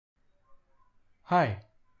Hi,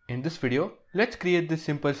 in this video, let's create this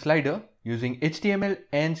simple slider using HTML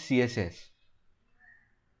and CSS.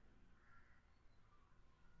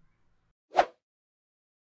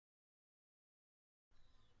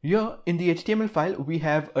 Here in the HTML file, we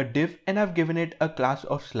have a div and I've given it a class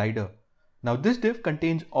of slider. Now this div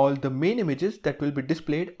contains all the main images that will be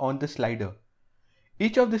displayed on the slider.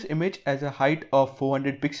 Each of this image has a height of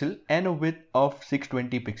 400 pixel and a width of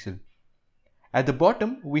 620 pixel. At the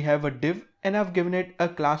bottom, we have a div and I've given it a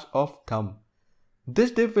class of thumb. This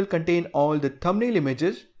div will contain all the thumbnail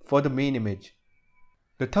images for the main image.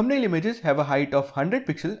 The thumbnail images have a height of 100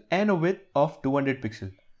 pixel and a width of 200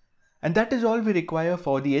 pixel. And that is all we require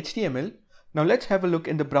for the HTML. Now let's have a look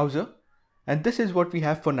in the browser, and this is what we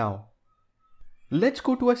have for now. Let's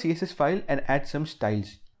go to our CSS file and add some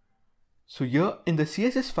styles. So here in the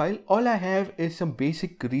CSS file, all I have is some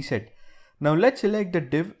basic reset. Now let's select the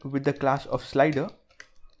div with the class of slider.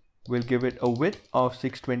 We'll give it a width of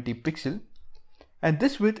 620 pixel. And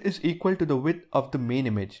this width is equal to the width of the main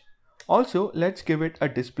image. Also, let's give it a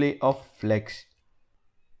display of flex.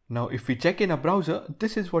 Now if we check in our browser,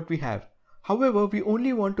 this is what we have. However, we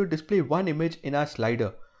only want to display one image in our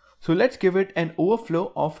slider. So let's give it an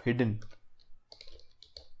overflow of hidden.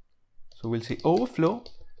 So we'll say overflow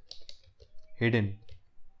hidden.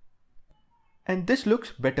 And this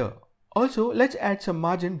looks better. Also, let's add some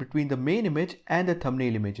margin between the main image and the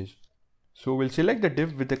thumbnail images. So we'll select the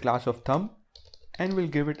div with the class of thumb and we'll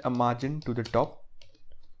give it a margin to the top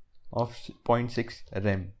of 0.6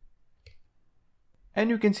 rem. And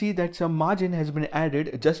you can see that some margin has been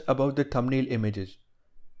added just above the thumbnail images.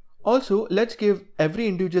 Also, let's give every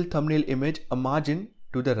individual thumbnail image a margin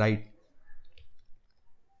to the right.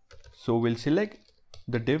 So we'll select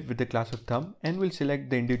the div with the class of thumb and we'll select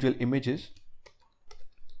the individual images.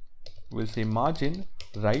 We'll say margin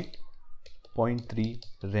right 0.3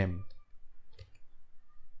 rem.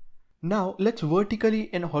 Now let's vertically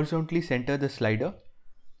and horizontally center the slider.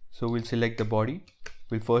 So we'll select the body.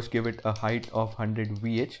 We'll first give it a height of 100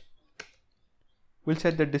 VH. We'll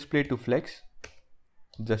set the display to flex.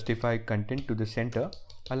 Justify content to the center.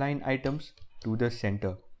 Align items to the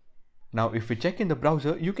center. Now if we check in the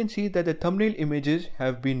browser, you can see that the thumbnail images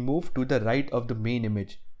have been moved to the right of the main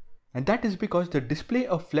image. And that is because the display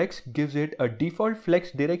of flex gives it a default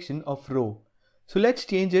flex direction of row. So let's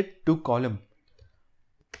change it to column.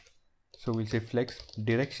 So we'll say flex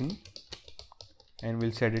direction and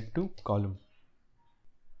we'll set it to column.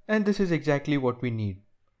 And this is exactly what we need.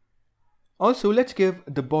 Also, let's give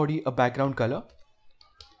the body a background color.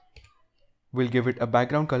 We'll give it a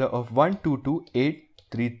background color of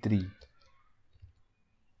 122833.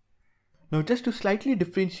 Now just to slightly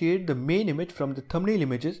differentiate the main image from the thumbnail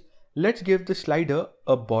images, let's give the slider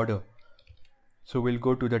a border. So we'll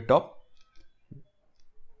go to the top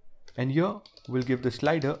and here we'll give the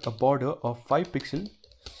slider a border of 5 pixel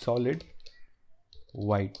solid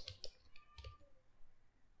white.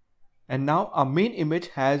 And now our main image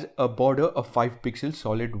has a border of 5 pixel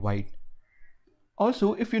solid white.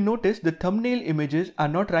 Also, if you notice, the thumbnail images are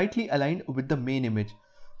not rightly aligned with the main image.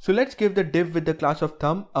 So let's give the div with the class of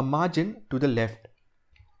thumb a margin to the left.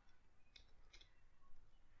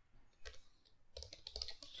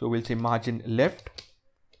 So we'll say margin left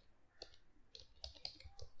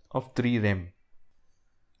of 3 rem.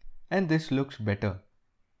 And this looks better.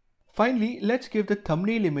 Finally, let's give the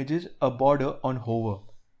thumbnail images a border on hover.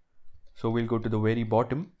 So we'll go to the very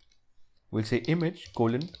bottom. We'll say image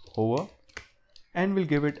colon hover and we'll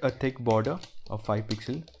give it a thick border of 5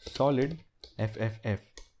 pixel solid FFF,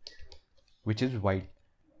 which is white.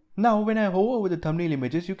 Now when I hover over the thumbnail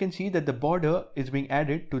images, you can see that the border is being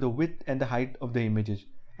added to the width and the height of the images.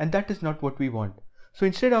 And that is not what we want. So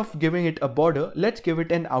instead of giving it a border, let's give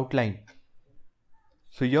it an outline.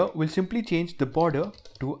 So here we'll simply change the border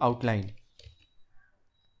to outline.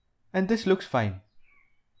 And this looks fine.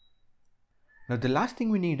 Now the last thing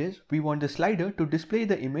we need is we want the slider to display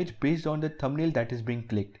the image based on the thumbnail that is being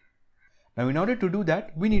clicked. Now in order to do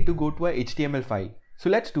that, we need to go to our HTML file. So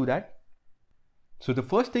let's do that. So the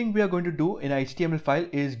first thing we are going to do in our HTML file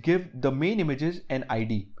is give the main images an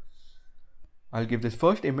ID. I'll give this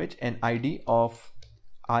first image an ID of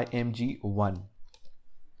img1.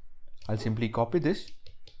 I'll simply copy this.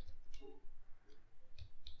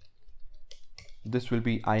 This will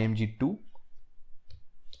be img2.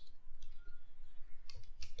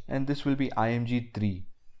 And this will be img3.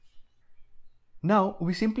 Now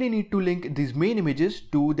we simply need to link these main images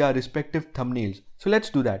to their respective thumbnails. So let's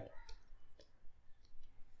do that.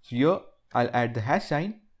 So here I'll add the hash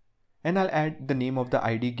sign and I'll add the name of the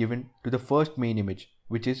ID given to the first main image,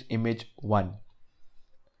 which is image1.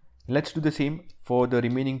 Let's do the same for the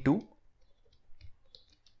remaining two.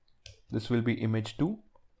 This will be image 2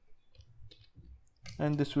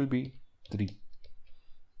 and this will be 3.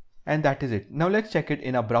 And that is it. Now let's check it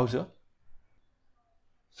in our browser.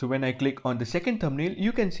 So when I click on the second thumbnail,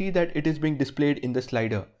 you can see that it is being displayed in the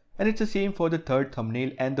slider, and it's the same for the third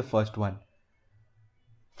thumbnail and the first one.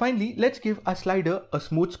 Finally, let's give our slider a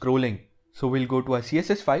smooth scrolling. So we'll go to our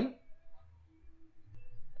CSS file,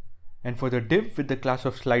 and for the div with the class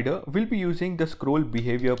of slider, we'll be using the scroll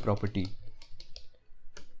behavior property,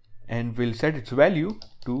 and we'll set its value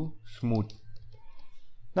to smooth.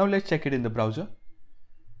 Now let's check it in the browser,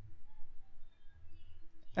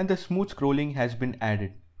 and the smooth scrolling has been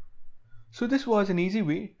added. So this was an easy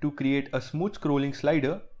way to create a smooth scrolling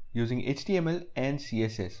slider using HTML and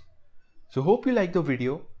CSS. So hope you liked the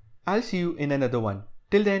video. I'll see you in another one.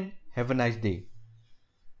 Till then, have a nice day.